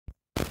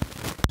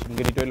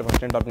இங்கே டீட்டெயிலில்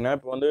first time டாபிக்னா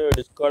இப்போ வந்து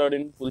டிஸ்கார்டட்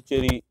இன்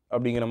புதுச்சேரி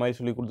அப்படிங்கிற மாதிரி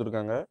சொல்லி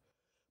கொடுத்துருக்காங்க.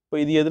 இப்போ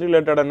இது எது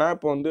ரிலேட்டடானா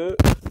இப்போ வந்து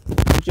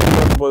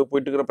புதுச்சேரியில்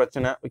போயிட்டு இருக்கிற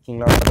பிரச்சனை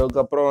ஓகேங்களா.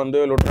 அதுக்கப்புறம் வந்து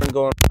லெஃப்டினன்ட்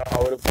கவர்னர்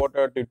அவர்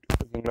போட்டோ ட்வீட்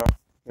ஓகேங்களா,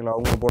 இல்லை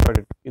அவங்க போட்டோ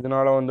ட்வீட்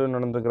இதனால வந்து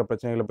நடந்துக்கிற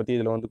பிரச்சனைகளை பற்றி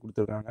இதில் வந்து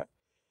கொடுத்துருக்காங்க.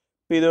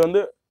 இப்போ இது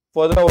வந்து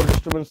ஃபர்தராக ஒரு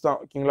டிஸ்டர்பன்ஸ் தான்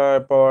ஓகேங்களா.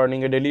 இப்போ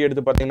நீங்கள் டெல்லி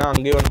எடுத்து பார்த்தீங்கன்னா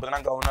அங்கேயே வந்து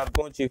பார்த்தீங்கன்னா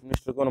கவர்னருக்கும் சீஃப்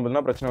மினிஸ்டருக்கும் வந்து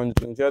பார்த்தீங்கன்னா பிரச்சனை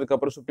வந்துட்டு இருந்துச்சு.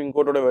 அதுக்கப்புறம் சுப்ரீம்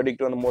கோர்ட்டோட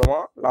வெர்டிக்ட் வந்து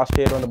மூலமாக லாஸ்ட்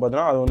இயர் வந்து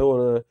பார்த்தீங்கன்னா அது வந்து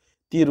ஒரு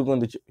தீர்வுக்கு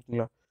வந்துச்சு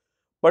ஓகேங்களா.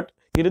 பட்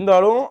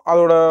இருந்தாலும்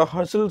அதோட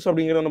ஹசில்ஸ்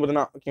அப்படிங்கிறது வந்து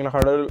பார்த்தீங்கன்னா ஓகேங்களா,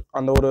 ஹடல்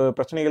அந்த ஒரு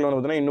பிரச்சனைகள் வந்து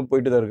பார்த்தீங்கன்னா இன்னும்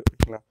போயிட்டு தான் இருக்குது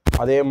ஓகேங்களா.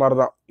 அதே மாதிரி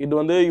தான் இது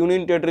வந்து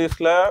யூனியன்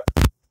டெரிட்டரிஸில்,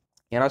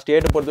 ஏன்னா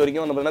ஸ்டேட்டை பொறுத்த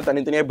வரைக்கும் வந்து பார்த்தீங்கன்னா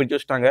தனித்தனியாக பிரித்து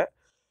வச்சுட்டாங்க.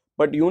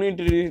 பட் யூனியன்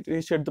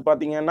டெரிட்டரிஸ் எடுத்து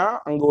பார்த்தீங்கன்னா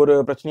அங்கே ஒரு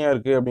பிரச்சனையாக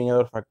இருக்குது அப்படிங்கிற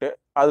ஒரு ஃபேக்ட்.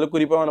 அதில்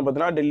குறிப்பாக வந்து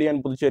பார்த்தீங்கன்னா டெல்லி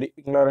அண்ட் புதுச்சேரி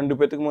ஓகேங்களா, ரெண்டு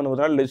பேத்துக்கும் வந்து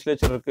பார்த்தீங்கன்னா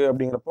லெஜிஸ்லேச்சர் இருக்குது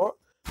அப்படிங்கிறப்போ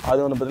அது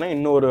வந்து பார்த்தீங்கன்னா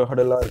இன்னும் ஒரு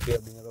ஹடலாக இருக்குது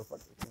அப்படிங்கிற ஒரு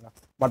ஃபேக்ட் ஓகேங்களா.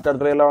 மற்ற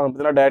இடத்துல எல்லாம் வந்து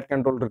பார்த்தீங்கன்னா டைரக்ட்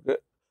கண்ட்ரோல் இருக்குது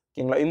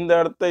ஓகேங்களா.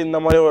 இந்த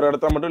மாதிரி ஒரு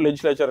இடத்துல மட்டும்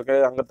லெஜிஸ்லேச்சர்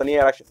இருக்குது, அங்கே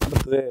தனியாக எலெக்ஷன்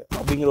நடக்குது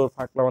அப்படிங்கிற ஒரு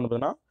ஃபேக்ட்லாம் வந்து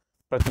பார்த்தீங்கன்னா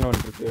பிரச்சனை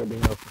வந்துருக்கு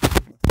அப்படிங்கிற ஒரு ஃபேக்ட்.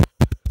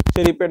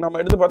 சரி, இப்போ நம்ம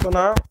எடுத்து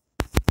பார்த்தோம்னா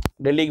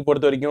டெல்லிக்கு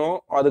பொறுத்த வரைக்கும்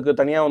அதுக்கு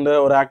தனியாக வந்து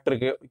ஒரு ஆக்ட்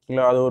இருக்குது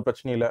ஓகேங்களா, அது ஒரு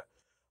பிரச்சனை இல்லை.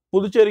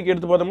 புதுச்சேரிக்கு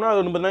எடுத்து பார்த்தோம்னா அது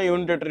வந்து பார்த்தீங்கன்னா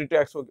யூனியன் டெரிட்டரி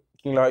ஆக்ட்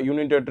ஓகேங்களா,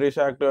 யூனியன் டெரிட்டரிஸ்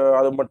ஆக்ட்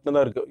அது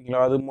மட்டும்தான் இருக்குது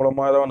ஓகேங்களா. அது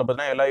மூலமாக தான் வந்து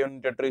பார்த்தீங்கன்னா எல்லா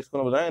யூனியன் டெரிட்டரிஸ்க்கும்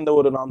வந்து பார்த்தீங்கன்னா எந்த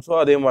ஒரு நாம்ஸோ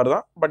அதே மாதிரி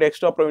தான். பட்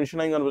எக்ஸ்ட்ரா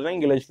ப்ரொவிஷனாக இங்கே வந்து பார்த்தீங்கன்னா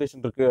இங்கே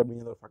லெஜிஸ்லேஷன் இருக்குது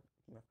அப்படிங்கிற ஒரு ஃபேக்ட்.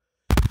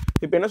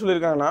 இப்போ என்ன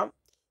சொல்லியிருக்காங்கன்னா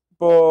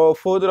இப்போது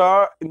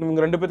ஃபர்தராக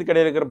இவங்க ரெண்டு பேருக்கு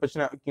இடையில இருக்கிற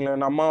பிரச்சனை ஓகேங்களா.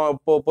 நம்ம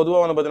இப்போ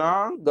பொதுவாக வந்து பார்த்தீங்கன்னா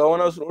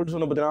கவர்னர்ஸ் ரூல்ஸ்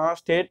வந்து பார்த்தீங்கன்னா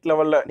ஸ்டேட்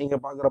லெவலில்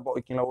நீங்கள் பார்க்குறப்போ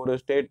ஓகேங்களா, ஒரு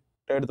ஸ்டேட்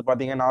எடுத்து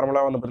பார்த்தீங்க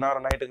நார்மலாக வந்து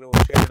பார்த்தீங்கன்னா நைட்டுக்கு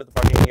ஒரு ஸ்டேட் எடுத்து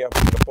பார்த்தீங்க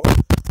அப்படிங்கிறப்போ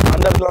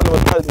அந்த இடத்துல வந்து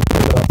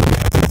பார்த்தீங்கன்னா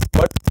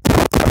பட்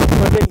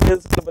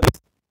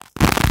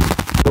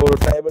ஒரு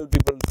ட்ரைபல்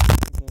பீப்புள்ஸ்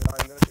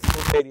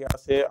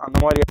ஏரியாஸு அந்த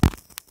மாதிரி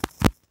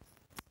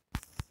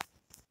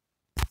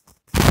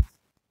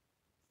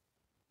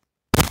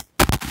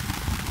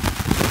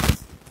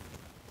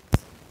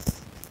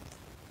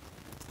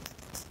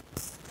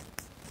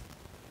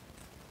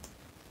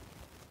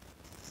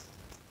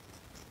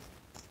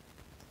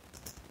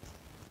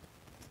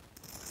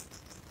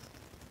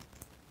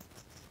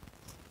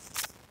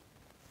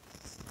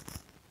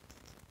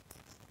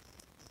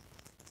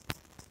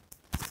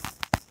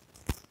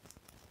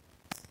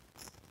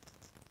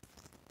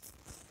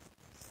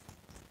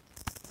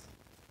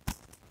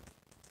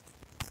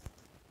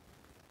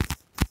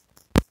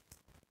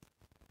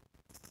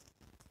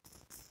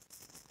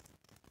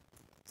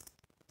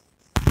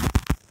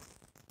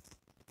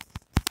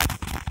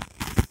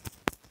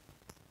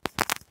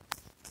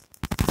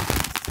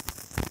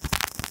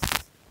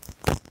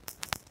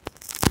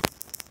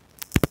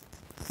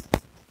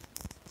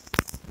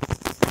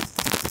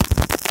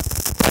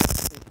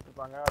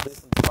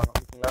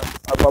ஓகேங்களா,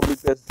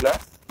 பப்ளிக் பிளேஸில்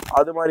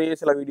அது மாதிரி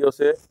சில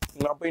வீடியோஸு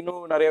அப்போ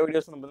இன்னும் நிறைய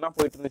வீடியோஸ் வந்து பார்த்தீங்கன்னா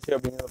போயிட்டு இருந்துச்சு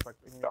அப்படிங்கிற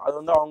ஃபேக்ட் ஓகேங்களா. அது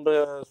வந்து அவங்க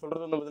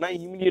சொல்கிறது வந்து பார்த்தீங்கன்னா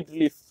இமீடியட்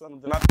ரிலீஃப் வந்து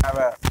பார்த்தீங்கன்னா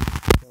தேவை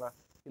ஓகேங்களா.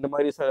 இந்த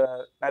மாதிரி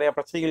நிறைய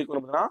பிரச்சனைகளுக்கு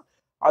வந்து பார்த்தீங்கன்னா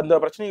அந்த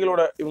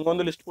பிரச்சனைகளோட இவங்க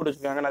வந்து லிஸ்ட் போட்டு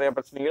வச்சுருக்காங்க நிறைய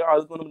பிரச்சனைகள்,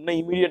 அதுக்கு வந்து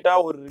பார்த்தீங்கன்னா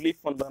இமீடியட்டாக ஒரு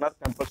ரிலீஃப் வந்ததுன்னா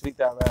கம்பல்சரி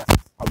தேவை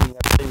அப்படிங்கிற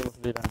இவங்க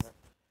சொல்லிடுறாங்க.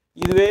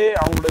 இதுவே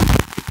அவங்களோட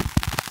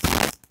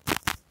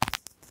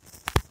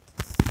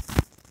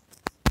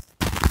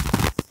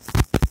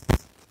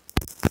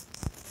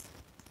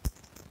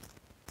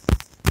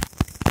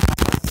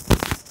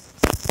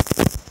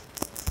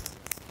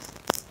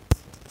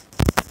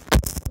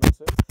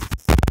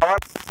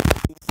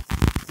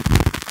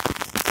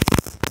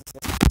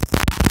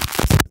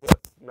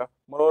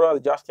அது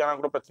ஜாஸ்தியான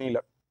கூட பிரச்சனை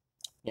இல்லை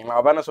எங்களை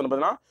அவேர்னஸ் வந்து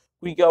பார்த்தீங்கன்னா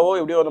குயிக்காவோ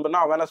எப்படியோ வந்து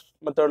பார்த்தீங்கன்னா அவேர்னஸ்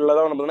மெத்தடில்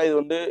தான் வந்து பார்த்தீங்கன்னா இது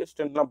வந்து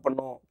ஸ்ட்ரென்த்னா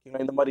பண்ணும்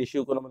ஓகேங்களா. இந்த மாதிரி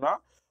இஷ்யூக்கு வந்து பார்த்தீங்கன்னா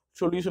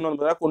சொல்யூஷன் வந்து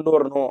பார்த்தீங்கன்னா கொண்டு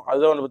வரணும்,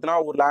 அதுதான் வந்து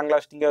பார்த்தீங்கன்னா ஒரு லாங்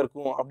லாஸ்டிங்காக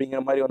இருக்கும்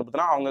அப்படிங்கிற மாதிரி வந்து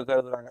பார்த்தீங்கன்னா அவங்க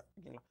கருதுறாங்க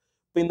ஓகேங்களா.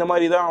 இப்போ இந்த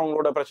மாதிரி தான்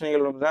அவங்களோட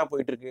பிரச்சனைகள் வந்து தான்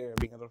போயிட்டு இருக்கு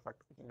அப்படிங்கிற ஒரு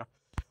ஃபேக்ட் ஓகேங்களா.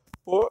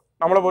 இப்போது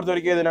நம்மளை பொறுத்த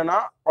வரைக்கும் எது என்னன்னா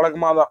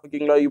வழக்கமாக தான்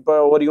ஓகேங்களா. இப்போ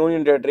ஒரு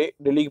யூனியன் டெரிட்டரி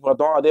டெல்லிக்கு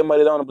பார்த்தோம், அதே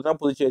மாதிரி தான் வந்து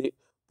பார்த்தீங்கன்னா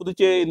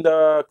புதுச்சேரி இந்த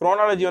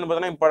குரோனாலஜி வந்து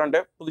பார்த்தீங்கன்னா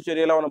இம்பார்ட்டன்ட்டு.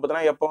 புதுச்சேரியெல்லாம் வந்து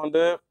பார்த்தீங்கன்னா எப்போ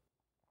வந்து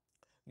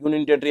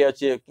யூனியன் டெரிட்டரி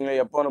ஆச்சு ஓகேங்களா,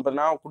 எப்போ வந்து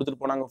பார்த்தீங்கன்னா கொடுத்துட்டு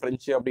போனாங்க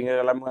ஃப்ரெஞ்சு அப்படிங்கிற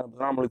எல்லாமே வந்து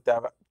பார்த்தீங்கன்னா நம்மளுக்கு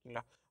தேவை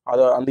ஓகேங்களா.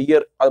 அது அந்த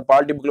இயர் அது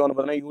பார்ட்டி புக்கில் வந்து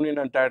பார்த்தீங்கன்னா யூனியன்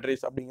அண்ட்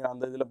டெரிட்டரிஸ் அப்படிங்கிற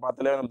அந்த இதில்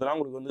பார்த்தாலே வந்து பார்த்தீங்கன்னா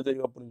உங்களுக்கு வந்து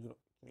தெளிவாக புரிஞ்சிடும்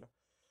ஓகேங்களா.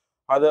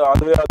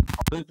 அதுவே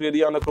அதுக்கு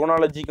ரீதியாக அந்த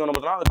குரோனாலஜிக்கு வந்து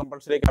பார்த்தீங்கன்னா அது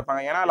கம்பல்சரியாக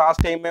கேட்பாங்க. ஏன்னா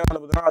லாஸ்ட் டைமே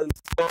வந்து பார்த்தீங்கன்னா அது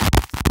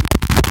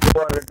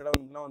ரிலேட்டடாக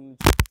வந்து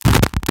வந்துச்சு.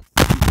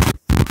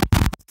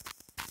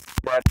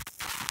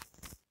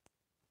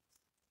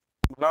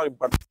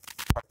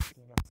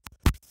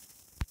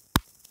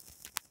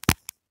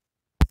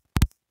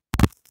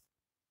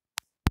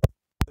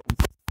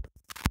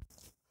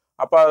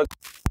 அப்போ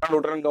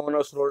லெஃப்டினன்ட்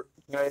கவர்னர்ஸ் ரோல்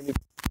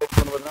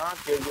பார்த்தீங்கன்னா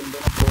கேள்வி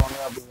போவாங்க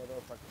அப்படிங்கிறத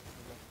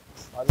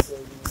அதுக்கு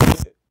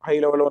ஹை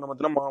லெவலில் வந்து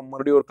பார்த்தீங்கன்னா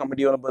மறுபடியும் ஒரு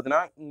கமிட்டி வந்து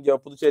பார்த்தீங்கன்னா இங்கே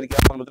புதுச்சேரிக்கு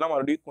வந்து பார்த்தீங்கன்னா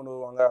மறுபடியும் கொண்டு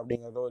வருவாங்க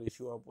அப்படிங்கிறத ஒரு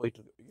இஷ்யூவாக போயிட்டு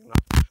இருக்கு ஓகேங்களா.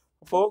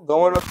 அப்போது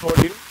கவர்னர்ஸ்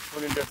ரோலில்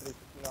யூனியன் டெரிட்டரி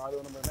அது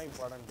வந்து பார்த்தீங்கன்னா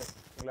இம்பார்ட்டன்ட்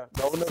ஓகேங்களா.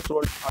 கவர்னர்ஸ்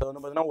ரோல் அது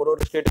வந்து பார்த்தீங்கன்னா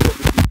ஒரு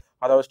ஸ்டேட்டுக்கு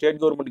அதாவது ஸ்டேட்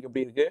கவர்மெண்ட்டுக்கு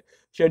எப்படி இருக்குது,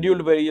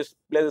 ஷெட்யூல்டு வேரியஸ்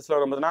பிளேசஸில்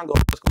வந்து பார்த்தீங்கன்னா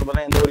கவர்மெண்ட்ஸ்க்கு வந்து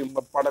பார்த்தீங்கன்னா எந்த ஒரு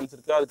இம்பார்ட்டன்ஸ்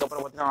இருக்குது,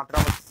 அதுக்கப்புறம் பார்த்தீங்கன்னா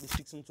அட்டானமஸ்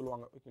டிஸ்ட்ரிக்ட்ஸ்னு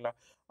சொல்லுவாங்க ஓகேங்களா,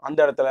 அந்த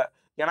இடத்துல.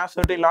 ஏன்னா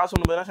சர்டன் லாஸ்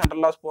வந்து பார்த்தீங்கன்னா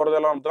சென்ட்ரல் லாஸ்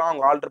போகிறதெல்லாம் வந்து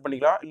அவங்க ஆல்டர்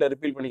பண்ணிக்கலாம் இல்லை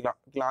ரிப்பீல் பண்ணிக்கலாம்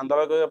ஓகேங்களா, அந்த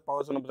அளவுக்கு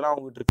பவர்ஸ் வந்து பார்த்தீங்கன்னா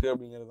அவங்ககிட்ட இருக்குது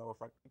அப்படிங்கிறது ஒரு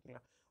ஃபேக்ட்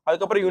ஓகேங்களா.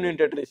 அதுக்கப்புறம் யூனியன்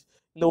டெரிட்டரிஸ்,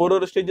 இந்த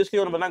ஒரு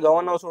ஸ்டேஜஸ்லையும் வந்து பார்த்தீங்கன்னா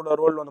கவர்னர்ஸோட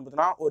ரோல் வந்து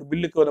பார்த்தீங்கன்னா ஒரு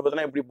பில்லுக்கு வந்து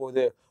பார்த்தீங்கன்னா எப்படி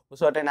போகுது, ஒரு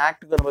சர்டன்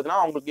ஆக்டுக்கு வந்து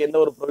பார்த்தீங்கன்னா அவங்களுக்கு எந்த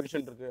ஒரு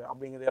ப்ரொவிஷன் இருக்குது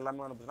அப்படிங்கிறது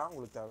எல்லாமே வந்து பார்த்தீங்கன்னா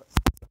உங்களுக்கு தேவை.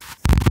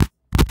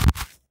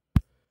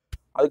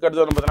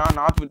 அதுக்கடுத்து வந்து பார்த்தீங்கன்னா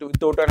நாட்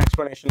வித்தவுட் அன்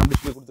எக்ஸ்பிளனேஷன்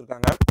அப்படின்னு சொல்லி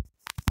கொடுத்துருக்காங்க.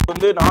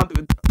 வந்து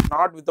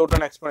நாட் வித்தவுட்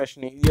அன்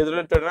எக்ஸ்பிளனேஷன் இது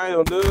ரிலேட்டட்னா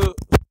இது வந்து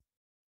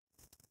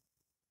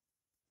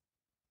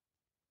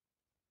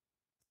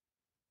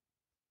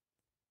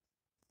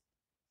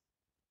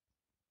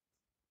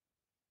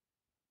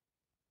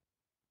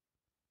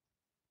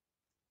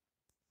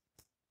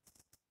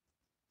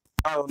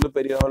வந்து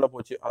பெரிய லெவலில்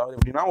போச்சு. அதாவது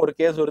எப்படின்னா ஒரு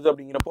கேஸ் வருது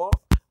அப்படிங்கிறப்போ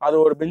அது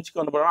ஒரு பெஞ்சுக்கு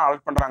வந்து பார்த்தீங்கன்னா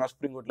அலாட் பண்ணுறாங்க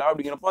சுப்ரீம் கோர்ட்டில்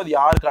அப்படிங்கிறப்போ அது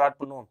யாருக்கு அலாட்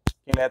பண்ணும்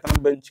இல்லை எத்தனை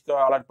பெஞ்சுக்கு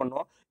அலாட்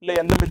பண்ணும் இல்லை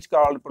எந்த பெஞ்சுக்கு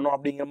அலாட் பண்ணும்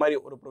அப்படிங்கிற மாதிரி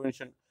ஒரு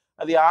ப்ரொவிஷன்.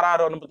 அது யார்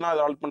வந்து பார்த்தீங்கன்னா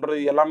அது அலாட் பண்ணுறது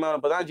எல்லாமே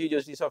வந்து பார்த்தீங்கன்னா சீஃப்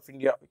ஜஸ்டிஸ் ஆஃப்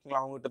இந்தியா ஓகேங்களா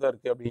அவங்ககிட்ட தான்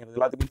இருக்குது அப்படிங்கிறது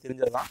எல்லாத்துக்குமே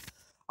தெரிஞ்சது தான்.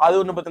 அது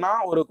வந்து பார்த்தீங்கன்னா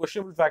ஒரு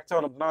கொஸ்டினபிள் ஃபேக்ட்ஸாக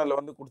வந்து பார்த்தீங்கன்னா அதில்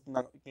வந்து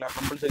கொடுத்துருந்தாங்க ஓகேங்களா.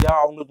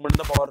 கம்பல்சரியாக அவங்களுக்கு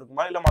மட்டும் தான் பவர்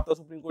இருக்குமா இல்லை மற்ற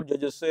சுப்ரீம் கோர்ட்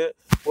ஜட்ஜஸ்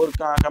ஒரு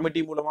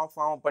கமிட்டி மூலமாக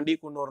ஃபார்ம் பண்ணி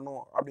கொண்டு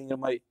வரணும் அப்படிங்கிற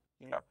மாதிரி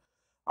ஓகேங்களா.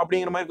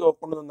 அப்படிங்கிற மாதிரி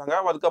கொண்டு வந்தாங்க.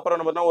 அதுக்கப்புறம்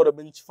என்ன பார்த்தீங்கன்னா ஒரு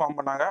பெஞ்ச் ஃபார்ம்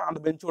பண்ணாங்க. அந்த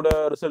பெஞ்சோட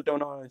ரிசல்ட்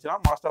என்ன வந்துச்சுன்னா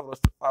மாஸ்டர் ஆஃப்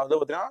ரோஸ்ட், அதாவது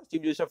பார்த்தீங்கன்னா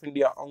சீஃப் ஜஸ்டிஸ் ஆஃப்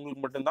இந்தியா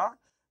அவங்களுக்கு மட்டும்தான்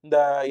இந்த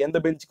எந்த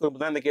பெஞ்சுக்கு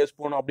வந்து இந்த கேஸ்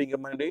போகணும் அப்படிங்கிற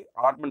மாதிரி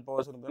அலாட்மெண்ட்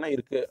பவர்ஸ் வந்து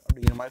இருக்கு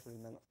அப்படிங்கிற மாதிரி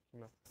சொல்லியிருந்தாங்க.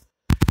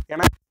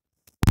 ஏன்னா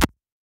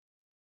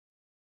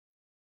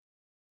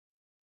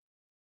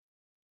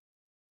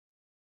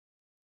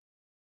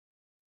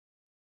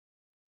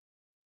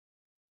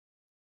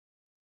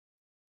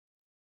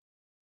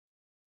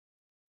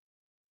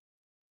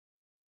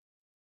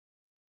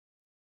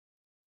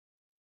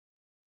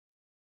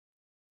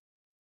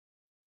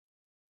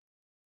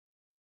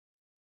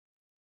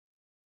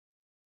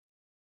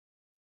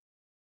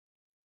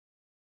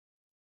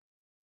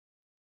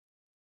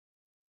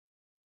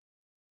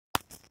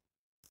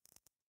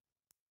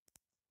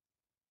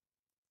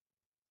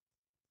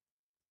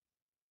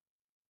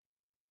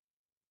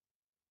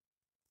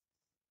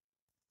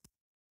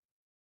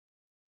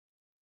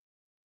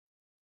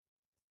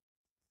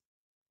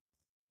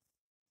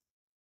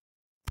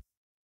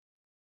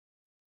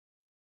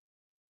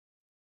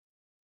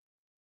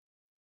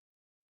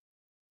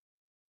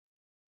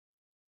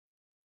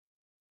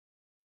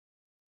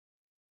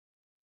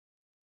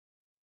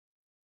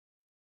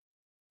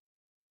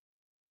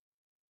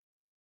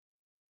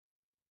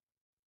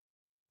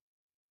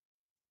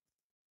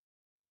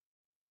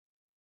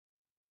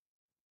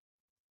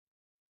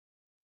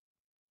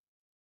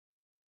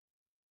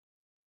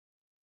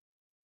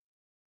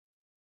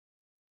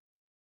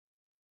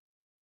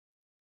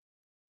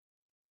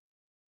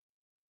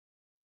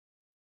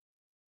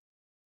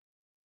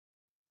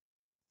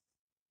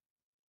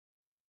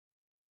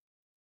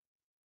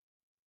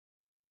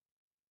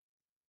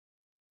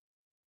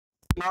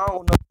நான்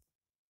ஒன்று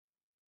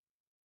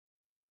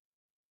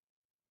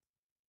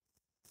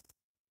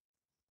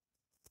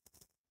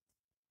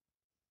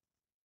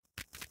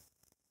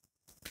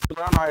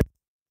நான்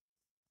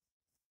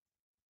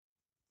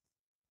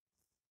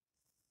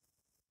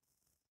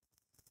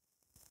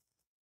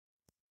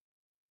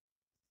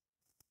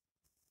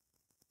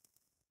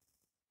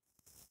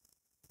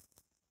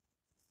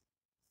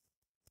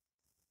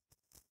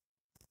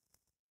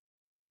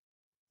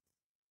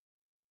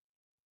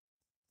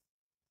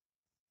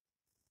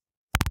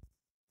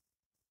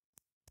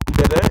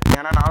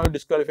ஏன்னா நானும்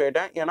டிஸ்குவாலிஃபை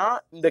ஆயிட்டேன். ஏன்னா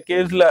இந்த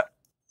கேஸ்ல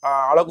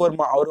அலோக்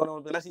வர்மா அவர் வந்து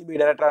பார்த்தீங்கன்னா சிபிஐ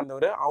டைரக்டரா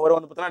இருந்தவர், அவரை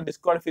வந்து பார்த்தீங்கன்னா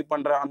டிஸ்குவாலிஃபை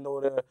பண்ற அந்த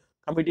ஒரு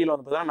கமிட்டியில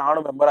வந்து பார்த்தீங்கன்னா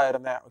நானும் மெம்பரா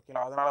இருந்தேன்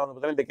ஓகேங்களா. அதனால வந்து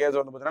பார்த்தீங்கன்னா இந்த கேஸ்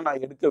வந்து பார்த்தீங்கன்னா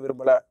நான் எடுக்க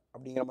விரும்பல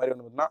அப்படிங்கிற மாதிரி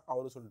வந்து பார்த்தீங்கன்னா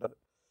அவரு சொல்லிட்டாரு.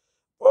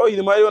 இப்போ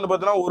இது மாதிரி வந்து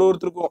பார்த்தீங்கன்னா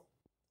ஒருத்தருக்கும்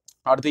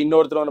அடுத்து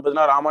இன்னொருத்தர் வந்து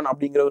பார்த்தீங்கன்னா ராமன்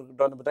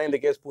அப்படிங்கிறவர்கிட்ட வந்து பார்த்தீங்கன்னா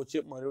இந்த கேஸ் போச்சு.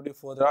 மறுபடியும்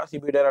ஃபர்தரா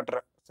சிபிஐ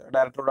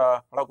டைரக்டரோட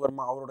அலோக்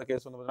வர்மா அவரோட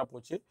கேஸ் வந்து பார்த்தீங்கன்னா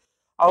போச்சு.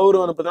 அவரு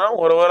வந்து பார்த்தீங்கன்னா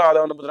ஒரு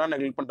அதை வந்து பார்த்தீங்கன்னா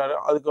நெக்லெக்ட் பண்ணிட்டாரு.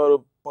 அதுக்கு ஒரு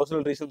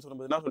பர்சனல் ரீசன்ஸ் வந்து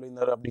பார்த்தீங்கன்னா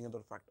சொல்லியிருந்தாரு அப்படிங்கிற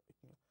ஒரு ஃபேக்ட்.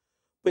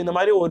 இப்போ இந்த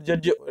மாதிரி ஒரு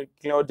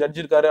ஜட்ஜ்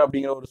இருக்காரு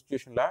அப்படிங்கிற ஒரு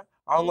சுச்சுவேஷன்ல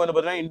அவங்க வந்து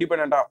பார்த்தீங்கன்னா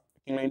இண்டிபெண்டா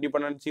ஓகேங்களா,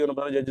 இண்டிபெண்டன்சி வந்து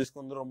பார்த்தீங்கன்னா ஜட்ஜஸ்க்கு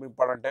வந்து ரொம்ப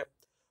இம்பார்ட்டன்ட்டு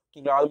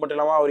ஓகேங்களா. அது மட்டும்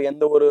இல்லாமல் அவர்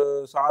எந்த ஒரு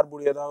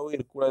சார்புடையதாகவும்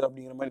இருக்கக்கூடாது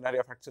அப்படிங்கிற மாதிரி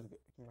நிறைய ஃபேக்ட்ஸ் இருக்கு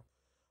ஓகேங்களா.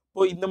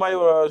 இப்போ இந்த மாதிரி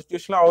ஒரு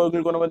சுச்சுவேஷன்ல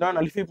அவங்களுக்கு வந்து பார்த்தீங்கன்னா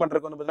நலிஃபை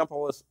பண்றதுக்கு வந்து பார்த்தீங்கன்னா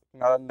பவர்ஸ்,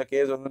 அந்த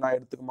கேஸ் வந்து நான்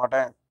எடுத்துக்க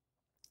மாட்டேன்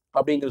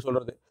அப்படிங்கிற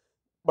சொல்றது.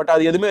 பட்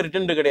அது எதுவுமே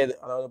ரிட்டர்ன் கிடையாது.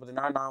 அதாவது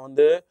பார்த்தீங்கன்னா நான்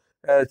வந்து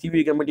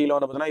சிபிஐ கமிட்டியில்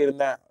வந்து பார்த்தீங்கன்னா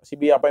இருந்தேன்,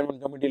 சிபிஐ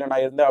அப்பாயின்மெண்ட் கமிட்டியில்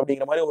நான் இருந்தேன்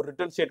அப்படிங்கிற மாதிரி ஒரு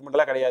ரிட்டர்ன்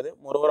ஸ்டேட்மெண்ட்லாம் கிடையாது.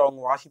 மொரோவர்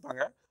அவங்க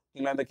வாசிப்பாங்க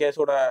ஓகேங்களா. இந்த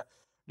கேஸோட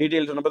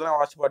டீட்டெயில்ஸ் வந்து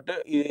பார்த்தீங்கன்னா வாசி பார்த்து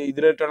இது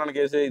ரிலேட்டடான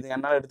கேஸ் இது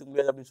என்னால் எடுத்துக்க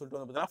முடியாது அப்படின்னு சொல்லிட்டு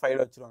வந்து பார்த்தீங்கன்னா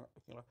ஃபைல் வச்சிருவாங்க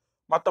ஓகேங்களா.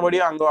 மற்றபடி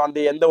அங்கே அந்த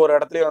எந்த ஒரு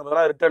இடத்துலையும் வந்து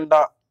பார்த்தீங்கன்னா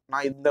ரிட்டர்ன்டா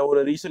நான் இந்த ஒரு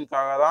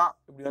ரீசனுக்காக தான்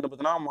இப்படி வந்து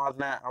பார்த்தீங்கன்னா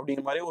மாறினேன்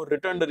அப்படிங்கிற மாதிரி ஒரு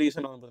ரிட்டர்ன்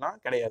ரீசன் வந்து பார்த்தீங்கன்னா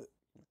கிடையாது.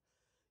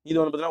 இது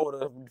வந்து பார்த்தீங்கன்னா ஒரு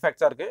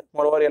டிஃபெக்ட்ஸாக இருக்குது.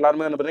 மொரோவர்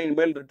எல்லாருமே வந்து பார்த்தீங்கன்னா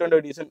இனிமேல் ரிட்டர்ன்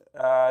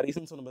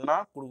ரீசன்ஸ் வந்து பார்த்தீங்கன்னா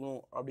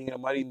கொடுக்கணும் அப்படிங்கிற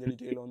மாதிரி இந்த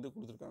டீட்டெயில் வந்து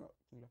கொடுத்துருக்காங்க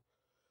ஓகேங்களா.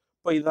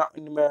 இப்போ இதுதான்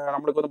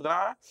நம்மளுக்கு வந்து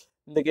பார்த்தீங்கன்னா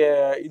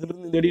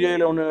இதுலேருந்து இந்த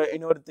எடிட்டோரியல் ஒன்று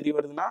இன்னொரு தெரிய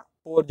வருதுன்னா,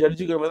 இப்போ ஒரு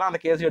ஜட்ஜுக்கு வந்து அந்த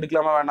கேஸ்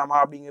எடுக்கலாமா வேண்டாமா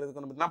அப்படிங்கிறதுக்கு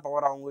வந்து பார்த்தீங்கன்னா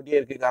பவர் அவங்ககிட்டயே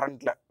இருக்குது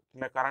கரண்ட்டில்.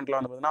 கரண்ட்டில்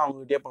வந்து பார்த்தீங்கன்னா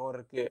அவங்ககிட்டயே பவர்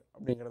இருக்குது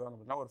அப்படிங்கிறது வந்து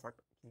பார்த்தீங்கன்னா ஒரு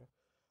ஃபேக்ட்.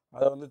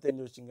 அதை வந்து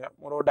தெரிஞ்சு வச்சுங்க.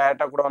 ஒரு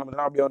டேரெக்டாக கூட வந்து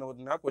பார்த்தீங்கன்னா அப்படியே வந்து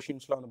பார்த்தீங்கன்னா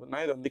கொஷின்ஸில் வந்து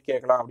பார்த்தீங்கன்னா இதை வந்து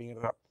கேட்கலாம்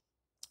அப்படிங்கிறதா.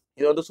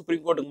 இது வந்து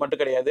சுப்ரீம் கோர்ட்டுக்கு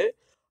மட்டும் கிடையாது,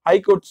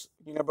 ஹைகோர்ட்ஸ்.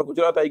 நீங்கள் இப்போ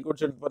குஜராத்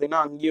ஹைகோர்ட்ஸ் எடுத்து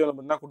பார்த்தீங்கன்னா அங்கேயும் வந்து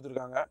பார்த்தீங்கன்னா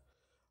கொடுத்துருக்காங்க.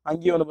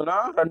 அங்கேயும் வந்து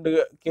பார்த்தீங்கன்னா 2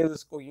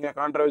 கேசஸ்க்கு ஓகேங்க,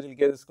 கான்ட்ரவர்சியல்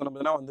கேசஸ்க்கு வந்து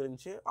பார்த்தீங்கன்னா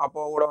வந்துருந்துச்சு. அப்போ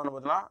கூட வந்து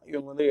பார்த்தீங்கன்னா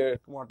இவங்க வந்து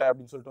எடுக்க மாட்டேன்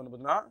அப்படின்னு சொல்லிட்டு வந்து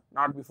பார்த்தீங்கன்னா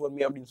நாட் பிஃபோர்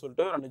மீ அப்படின்னு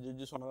சொல்லிட்டு 2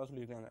 ஜட்ஜஸ் சொன்னதாக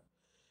சொல்லியிருக்காங்க.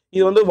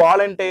 இது வந்து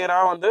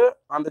வாலண்டியராக வந்து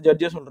அந்த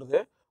ஜட்ஜே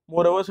சொல்கிறது.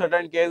 மோரோவர்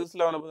சர்டன்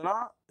கேசஸில் வந்து பார்த்தீங்கன்னா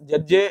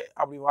ஜட்ஜே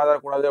அப்படி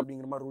வாதாடக்கூடாது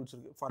அப்படிங்கிற மாதிரி ரூல்ஸ்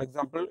இருக்குது. ஃபார்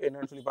எக்ஸாம்பிள்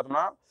என்னன்னு சொல்லி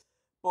பார்த்தோம்னா,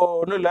 இப்போ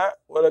ஒன்றும் இல்லை,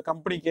 ஒரு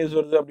கம்பெனி கேஸ்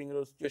வருது அப்படிங்கிற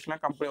ஒரு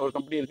சுச்சுவேஷனில் ஒரு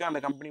கம்பெனி இருக்குது,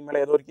 அந்த கம்பெனி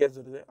மேலே ஏதோ ஒரு கேஸ்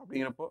வருது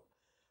அப்படிங்கிறப்போ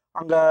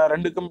அங்கே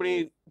 2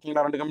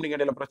 கம்பெனிக்கு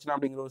இடையில பிரச்சனை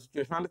அப்படிங்கிற ஒரு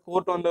சுச்சுவேஷன் அந்த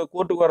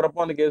கோர்ட்டுக்கு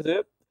வர்றப்போ அந்த கேஸு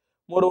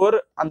மோரோவர்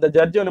அந்த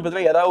ஜட்ஜ் வந்து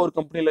பார்த்தீங்கன்னா ஏதாவது ஒரு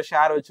கம்பெனியில்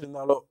ஷேர்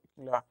வச்சிருந்தாலோ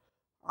இல்லைங்களா,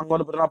 அங்கே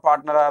வந்து பார்த்தீங்கன்னா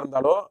பார்ட்னராக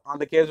இருந்தாலோ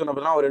அந்த கேஸ் வந்து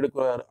பார்த்தீங்கன்னா அவர்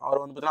எடுக்குவார்.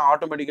 அவர் வந்து பார்த்தீங்கன்னா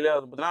ஆட்டோமேட்டிக்கலி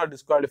அது பார்த்தீங்கன்னா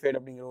டிஸ்குவாலிஃபைட்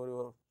அப்படிங்கிற ஒரு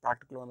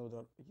ஃபேக்டுக்குள்ள வந்து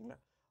வருவார். ஓகேங்களா,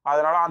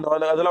 அதனால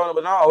அந்த அதில் வந்து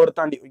பார்த்தீங்கன்னா அவர்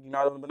தாண்டி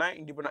ஓகேங்களா, அது வந்து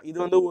பார்த்தீங்கன்னா இண்டிபெண்ட். இது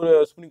வந்து ஒரு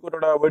சுப்ரீம்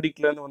கோர்ட்டோட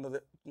வெர்டிக்லேருந்து வந்தது.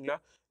 ஓகேங்களா,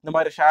 இந்த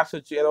மாதிரி ஷேர்ஸ்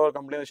வச்சு ஏதோ ஒரு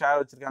கம்பெனியில் ஷேர்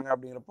வச்சிருக்காங்க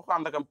அப்படிங்கிறப்போ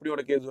அந்த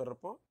கம்பெனியோட கேஸ்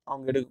வர்றப்போ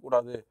அவங்க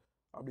எடுக்கக்கூடாது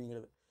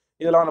அப்படிங்கிறது.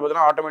 இதெல்லாம் வந்து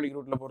பார்த்தீங்கன்னா ஆட்டோமேட்டிக்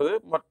ரூட்டில் போகிறது.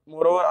 பட்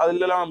மோரோவர்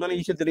அதுலலாம் வந்து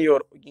ஈஸியாக தெரிய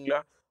வரும். ஓகேங்களா,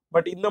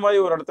 பட் இந்த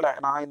மாதிரி ஒரு இடத்துல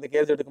நான் இந்த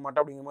கேஸ் எடுக்க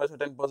மாட்டேன் அப்படிங்கிற மாதிரி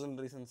சர்டன்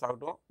பர்சனல் ரீசன்ஸ்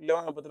ஆகட்டும், இல்லை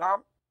வந்து பார்த்தீங்கன்னா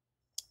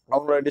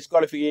அவங்களோட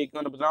டிஸ்குவாலிஃபிகேஷன்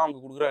வந்து பார்த்தீங்கன்னா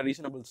அவங்க கொடுக்குற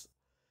ரீசனபிள்ஸ்,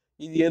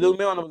 இது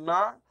எதுவுமே வந்து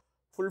பார்த்தீங்கன்னா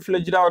ஃபுல்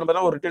ஃப்ளெஜ்டாக வந்து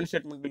பார்த்தீங்கன்னா ஒரு ரிட்டன்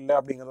ஸ்டேட்மெண்ட் இல்லை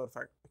அப்படிங்கிறது ஒரு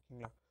ஃபேக்ட்.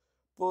 ஓகேங்களா,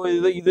 இப்போ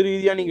இது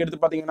ரீதியாக நீங்கள்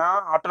எடுத்து பார்த்தீங்கன்னா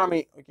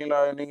ஆட்டோனமி. ஓகேங்களா,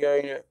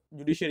 நீங்கள்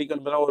ஜுடிஷியரிக்கு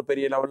வந்து பார்த்தீங்கன்னா ஒரு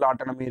பெரிய லெவலில்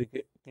ஆட்டோனமி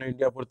இருக்குது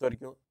இந்தியா பொறுத்த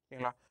வரைக்கும்.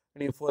 ஓகேங்களா,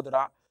 நீங்கள்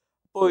ஃபர்தராக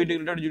இப்போ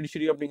இன்டிகிரேட்டட்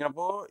ஜுடிஷியரி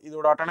அப்படிங்கிறப்போ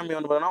இதோட ஆட்டோனமி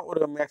வந்து பார்த்தீங்கன்னா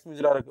ஒரு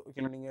மேக்ஸிமைஸ்டாக இருக்குது.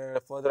 ஓகேங்களா, நீங்கள்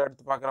ஃபர்தராக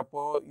எடுத்து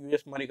பார்க்குறப்போ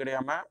யூஎஸ் மாதிரி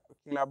கிடையாமல்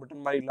ஓகேங்களா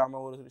பிரிட்டன் மாதிரி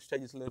இல்லாமல் ஒரு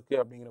ஸ்டேஜஸில் இருக்குது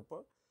அப்படிங்கிறப்போ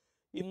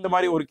இந்த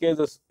மாதிரி ஒரு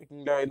கேசஸ்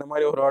ஓகேங்களா, இந்த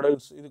மாதிரி ஒரு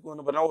ஆர்டர்ஸ் இதுக்கு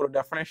வந்து பார்த்தீங்கன்னா ஒரு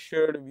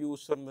டெஃபினேஷன்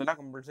வியூஸ் இருந்ததுன்னா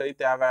கம்பல்சரி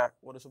தேவை.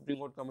 ஒரு சுப்ரீம்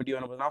கோர்ட் கமிட்டி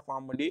வந்து பார்த்தீங்கன்னா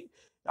ஃபார்ம் பண்ணி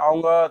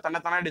அவங்க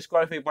தன்னைத்தானே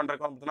டிஸ்குவாலிஃபை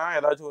பண்ணுறதுக்கு வந்து பார்த்தீங்கன்னா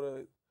ஏதாச்சும்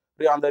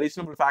ஒரு அந்த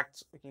ரீசனபிள்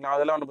ஃபேக்ட்ஸ் ஓகேங்களா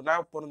அதெல்லாம் வந்து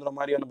பார்த்தீங்கன்னா பொருந்துற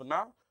மாதிரி வந்து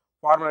பார்த்தீங்கன்னா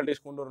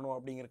ஃபார்மாலிட்டிஸ் கொண்டு வரணும்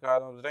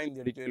அப்படிங்கிறக்காக வந்து தான் இந்த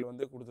எடிட்டோரியல்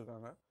வந்து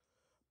கொடுத்துருக்காங்க.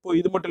 இப்போ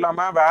இது மட்டும்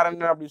இல்லாமல் வேற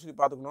என்ன அப்படின்னு சொல்லி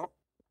பார்த்துக்கணும்.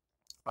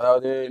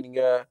 அதாவது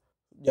நீங்கள்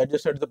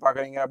ஜட்ஜஸ் எடுத்து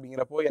பார்க்குறீங்க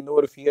அப்படிங்கிறப்போ எந்த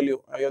ஒரு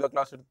ஃபியர்லையும்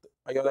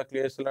அயோதா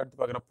கிளேஸ் எல்லாம் எடுத்து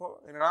பார்க்குறப்போ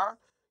என்னன்னா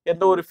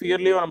எந்த ஒரு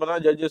ஃபியர்லையும் வந்து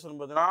பார்த்தீங்கன்னா ஜட்ஜஸ் வந்து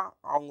பார்த்தீங்கன்னா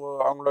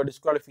அவங்களோட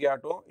டிஸ்குவாலிஃபை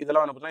ஆகட்டும்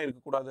இதெல்லாம் வந்து பார்த்தீங்கன்னா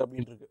இருக்கக்கூடாது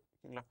அப்படின்னு இருக்கு.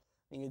 ஓகேங்களா,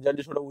 நீங்கள்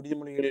ஜட்ஜஸோட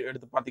உறுதிமொழிகள்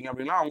எடுத்து பார்த்தீங்க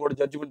அப்படின்னா அவங்களோட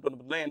ஜட்ஜ்மெண்ட் வந்து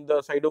பார்த்தீங்கன்னா எந்த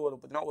சைடும் வந்து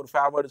பார்த்தீங்கன்னா ஒரு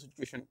ஃபேவர்டு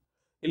சுச்சுவேஷன்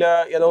இல்லை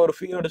ஏதோ ஒரு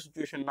ஃபியர்டு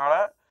சுச்சுவேஷன்னால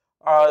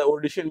ஒரு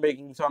டிசிஷன்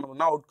மேக்கிங்ஸாக வந்து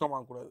பார்த்தீங்கன்னா அவுட்கம்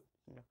ஆகக்கூடாது.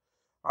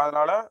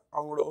 அதனால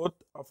அவங்களோட ஓத்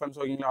அஃபென்ஸ்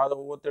ஓகேங்களா, அதை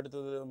ஓத்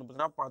எடுத்தது வந்து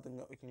பார்த்தீங்கன்னா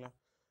பார்த்துங்க. ஓகேங்களா,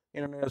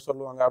 என்னென்ன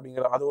சொல்லுவாங்க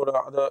அப்படிங்கிற அதை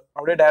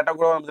அப்படியே டேரெக்டாக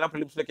கூட வந்து பார்த்தீங்கன்னா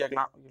ஃபிலிம்ஸில்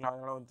கேட்கலாம். ஓகேங்களா,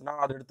 அதனால வந்துட்டுனா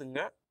அதை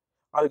எடுத்துங்க.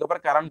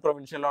 அதுக்கப்புறம் கரண்ட்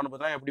ப்ரொவின்ஷியலில் வந்து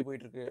பார்த்தீங்கன்னா எப்படி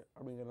போயிட்டு இருக்கு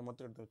அப்படிங்கிறத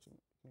மட்டும் எடுத்து வச்சுங்க.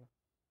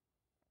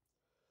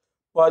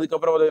 இப்போ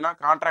அதுக்கப்புறம் பார்த்தீங்கன்னா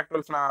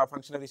கான்ட்ராக்டுவல்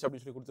ஃபங்க்ஷனரிஸ்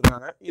அப்படின்னு சொல்லி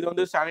கொடுத்துருக்காங்க. இது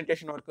வந்து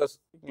சானிடேஷன் ஒர்க்கர்ஸ்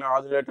ஓகேங்களா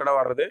அது ரிலேட்டடாக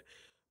வர்றது.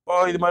 இப்போ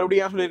இது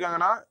மறுபடியும் ஏன்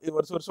சொல்லியிருக்காங்கன்னா இது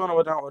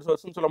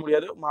வருஷம் சொல்ல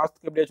முடியாது,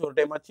 மாதத்துக்கு எப்படியாச்சும் ஒரு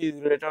டைம் ஆச்சு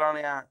இது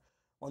ரிலேட்டடான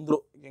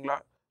வந்துடும். ஓகேங்களா,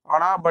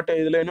 ஆனால் பட்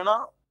இதில் என்னென்னா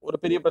ஒரு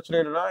பெரிய பிரச்சனை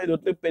என்னன்னா இது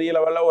வந்து பெரிய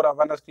லெவலில் ஒரு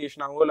அவேர்னஸ்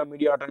கிரியேஷன் ஆகும் இல்லை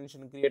மீடியா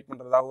அட்டென்ஷன் கிரியேட்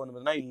பண்ணுறதாகவும் வந்து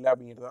பார்த்தீங்கன்னா இல்லை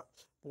அப்படிங்கிறது தான்.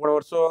 போன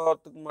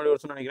வருஷத்துக்கு முன்னாடி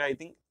வருஷம் நினைக்கிறேன், ஐ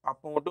திங்க்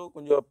அப்போ மட்டும்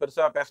கொஞ்சம்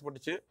பெருசாக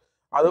பேசப்பட்டுச்சு.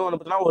 அதுவும் வந்து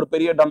பார்த்தீங்கன்னா ஒரு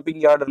பெரிய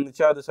டம்பிங் யார்டு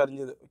இருந்துச்சு, அது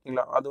சரிஞ்சது.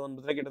 ஓகேங்களா, அது வந்து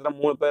பார்த்தீங்கன்னா கிட்டத்தட்ட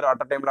 3 பேர்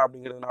அட் அ டைமில்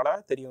அப்படிங்கிறதுனால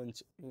தெரிய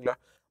வந்துச்சு. ஓகேங்களா,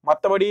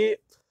 மற்றபடி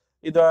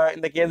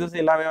இந்த கேசஸ்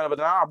எல்லாமே வந்து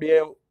பார்த்தீங்கன்னா அப்படியே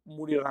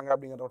மூடிடுறாங்க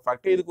அப்படிங்கிற ஒரு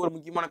ஃபேக்ட். இதுக்கு ஒரு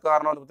முக்கியமான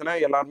காரணம் வந்து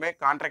பார்த்தீங்கன்னா எல்லாருமே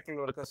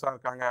கான்ட்ராக்டுவல் ஒர்க்கர்ஸாக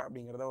இருக்காங்க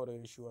அப்படிங்கிறத ஒரு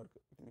இஷ்யூவாக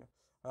இருக்குது. ஓகேங்களா,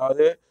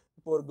 அதாவது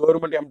இப்போ ஒரு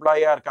கவர்மெண்ட்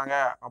எம்ப்ளாயியாக இருக்காங்க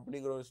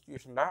அப்படிங்கிற ஒரு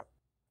சுச்சுவேஷனில்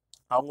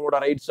அவங்களோட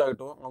ரைட்ஸ்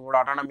ஆகட்டும் அவங்களோட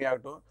அட்டானமி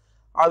ஆகட்டும்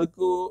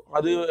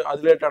அது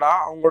ரிலேட்டடாக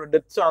அவங்களோட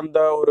டெத்ஸ் அந்த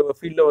ஒரு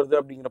ஃபீல்டில் வருது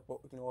அப்படிங்கிறப்போ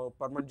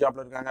பர்மனெண்ட்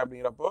ஜாப்ல இருக்காங்க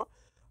அப்படிங்கிறப்போ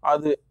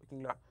அது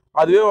ஓகேங்களா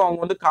அதுவே அவங்க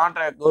வந்து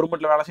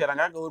கவர்மெண்ட்டில் வேலை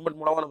செய்கிறாங்க, கவர்மெண்ட்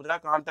மூலமாக வந்து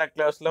பார்த்தீங்கன்னா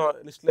கான்ட்ராக்டர்ஸில்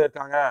லிஸ்ட்டில்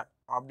இருக்காங்க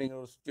அப்படிங்கிற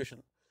ஒரு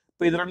சுச்சுவேஷன்.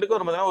 இப்போ இது ரெண்டுக்கும்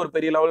வந்து பார்த்தீங்கன்னா ஒரு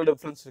பெரிய லெவல்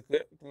டிஃப்ரென்ஸ்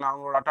இருக்குது.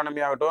 அவங்களோட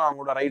அட்டானமி ஆகட்டும்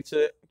அவங்களோட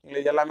ரைட்ஸு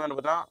இது எல்லாமே வந்து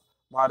பார்த்தீங்கன்னா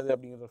மாறுது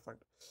அப்படிங்கிற ஒரு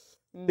ஃபேக்ட்.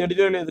 இந்த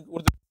எடிட்டோரியல் இதுக்கு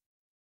கொடுத்து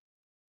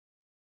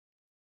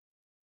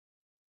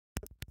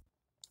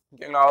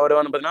ஓகேங்களா, அவர்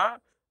வந்து பார்த்தீங்கன்னா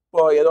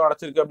இப்போ ஏதோ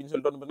அடைச்சிருக்கு அப்படின்னு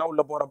சொல்லிட்டு வந்து பார்த்தீங்கன்னா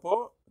உள்ளே போகிறப்போ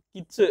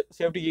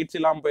சேஃப்டி கிட்ஸ்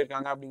இல்லாமல்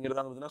போயிருக்காங்க அப்படிங்கிறத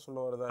வந்து பார்த்தீங்கன்னா சொல்ல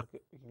வரதா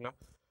இருக்குது. ஓகேங்களா,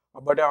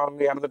 பட்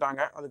அவங்க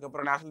இறந்துட்டாங்க.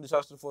 அதுக்கப்புறம் நேஷனல்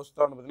டிசாஸ்டர் ஃபோர்ஸ்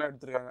தான் வந்து பார்த்தீங்கன்னா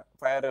எடுத்திருக்காங்க,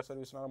 ஃபயர்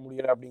சர்வீஸ்னால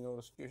முடியலை அப்படிங்கிற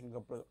ஒரு சுச்சுவேஷனுக்கு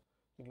அப்புறம்.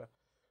 ஓகேங்களா,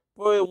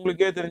 இப்போ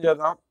உங்களுக்கே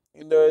தெரிஞ்சதுதான்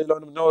இதில் வந்து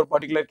பார்த்தீங்கன்னா ஒரு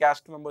பர்டிகுலர்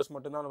கேஸ்ட் மெம்பர்ஸ்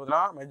மட்டும்தான் வந்து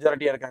பார்த்தீங்கன்னா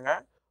மெஜாரிட்டியாக இருக்காங்க.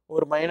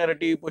 ஒரு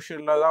மைனாரிட்டி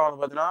பொசிஷனில் தான்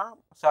வந்து பார்த்தீங்கன்னா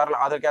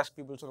அதர் கேஸ்ட்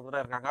பீப்புள்ஸ் வந்து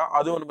பார்த்தீங்கன்னா இருக்காங்க.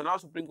 அதுவும் வந்து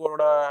பார்த்தீங்கன்னா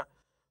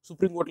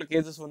சுப்ரீம் கோர்ட்டில்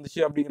கேசஸ்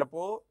வந்துச்சு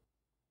அப்படிங்கிறப்போ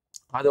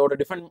அதோட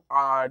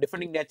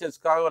டிஃபெண்டிங்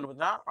நேச்சர்ஸ்க்காக வந்து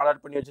பார்த்தீங்கன்னா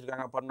அலர்ட் பண்ணி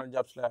வச்சிருக்காங்க பர்மனன்ட்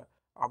ஜாப்ஸில்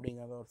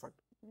அப்படிங்கிறத ஒரு ஃபேக்ட்.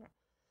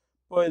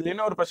 இப்போ இதில்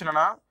என்ன ஒரு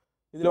பிரச்சனைனா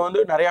இதில் வந்து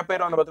நிறைய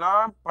பேர் வந்து பார்த்தீங்கன்னா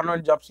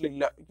பர்மனன்ட் ஜாப்ஸில்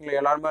இல்லை.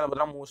 எல்லாருமே வந்து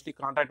பார்த்தீங்கன்னா மோஸ்ட்லி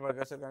கான்ட்ராக்ட்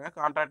ஒர்க்கர்ஸ் இருக்காங்க.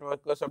 கான்ட்ராக்ட்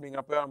ஒர்க்கர்ஸ்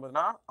அப்படிங்கிறப்ப வந்து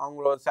பார்த்தீங்கன்னா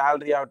அவங்களோட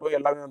சேலரி ஆகட்டும்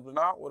எல்லாமே வந்து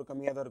பார்த்தீங்கன்னா ஒரு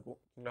கம்மியாக தான் இருக்கும்.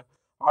 ஓகேங்களா,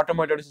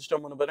 ஆட்டோமேட்டட்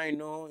சிஸ்டம் வந்து பார்த்தீங்கன்னா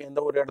இன்னும் எந்த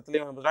ஒரு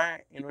இடத்துலையும் வந்து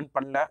பார்த்தீங்கன்னா இன்வென்ட்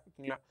பண்ணல.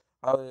 ஓகேங்களா,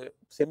 அதாவது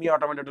செமி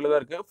ஆட்டோமேட்டடில் தான்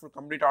இருக்குது. ஃபுல்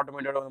கம்ப்ளீட்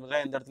ஆட்டோமேட்டட் வந்து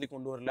பார்த்தீங்கன்னா எந்த இடத்துலையும்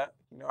கொண்டு வரல.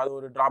 அது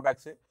ஒரு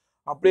ட்ராபேக்ஸு.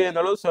 அப்படியே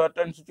இருந்தாலும்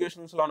சர்டன்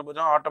சுச்சுவேஷன்ஸில் வந்து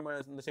பார்த்தீங்கன்னா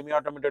இந்த செமி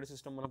ஆட்டோமேட்டட்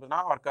சிஸ்டம் வந்து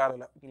பார்த்தீங்கன்னா ஒர்க்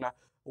ஆகலை. ஓகேங்களா,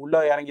 உள்ளே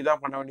இறங்கி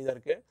தான் பண்ண வேண்டியதாக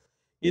இருக்குது.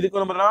 இதுக்கு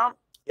வந்து பார்த்தீங்கன்னா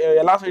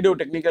எல்லா சைடும்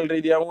டெக்னிக்கல்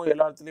ரீதியாகவும்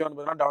எல்லா இடத்துலையும் வந்து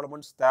பார்த்தீங்கன்னா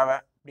டெவலப்மெண்ட்ஸ் தேவை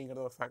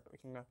அப்படிங்கிறது ஒரு ஃபேக்ட்.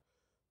 ஓகேங்களா,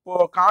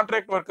 இப்போது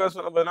கான்ட்ராக்ட் ஒர்க்கர்ஸ்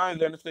வந்து பார்த்தீங்கன்னா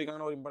இதில் என்ன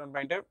சொல்லியிருக்காங்கன்னா ஒரு இம்பார்ட்டன்ட்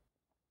பாயிண்ட்டு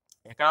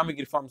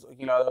எக்கனாமிக் ரிஃபார்ம்ஸ்.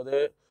 ஓகேங்களா, அதாவது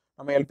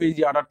நம்ம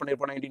எல்பிஜி அடாப்ட்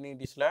பண்ணியிருப்போம்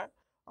 1980s.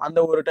 அந்த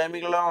ஒரு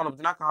டைமிங்லாம் வந்து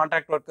பார்த்தீங்கன்னா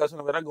கான்ட்ராக்ட் ஒர்க்கர்ஸ்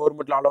வந்து பார்த்தீங்கன்னா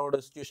கவர்மெண்ட்டில் அலோட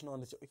சுச்சுவேஷன்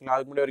வந்துச்சு. ஓகேங்களா,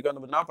 அதுக்கு முன்னாடி வரைக்கும்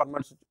வந்து பார்த்தீங்கன்னா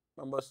பர்மனன்ட்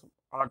மெம்பர்ஸ்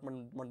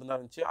அலாட்மெண்ட் மட்டும்தான்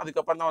இருந்துச்சு.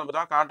 அதுக்கப்புறம் தான் வந்து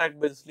பார்த்தீங்கன்னா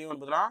கான்ட்ராக்ட் பேசிஸ்லையும்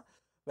வந்து பார்த்தீங்கன்னா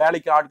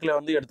வேலைக்கு ஆட்களை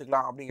வந்து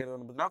எடுத்துக்கலாம் அப்படிங்கிறது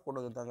வந்து பார்த்தீங்கன்னா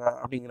கொண்டு வந்தாங்க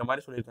அப்படிங்கிற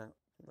மாதிரி சொல்லியிருக்காங்க.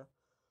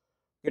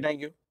 Okay,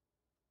 thank you.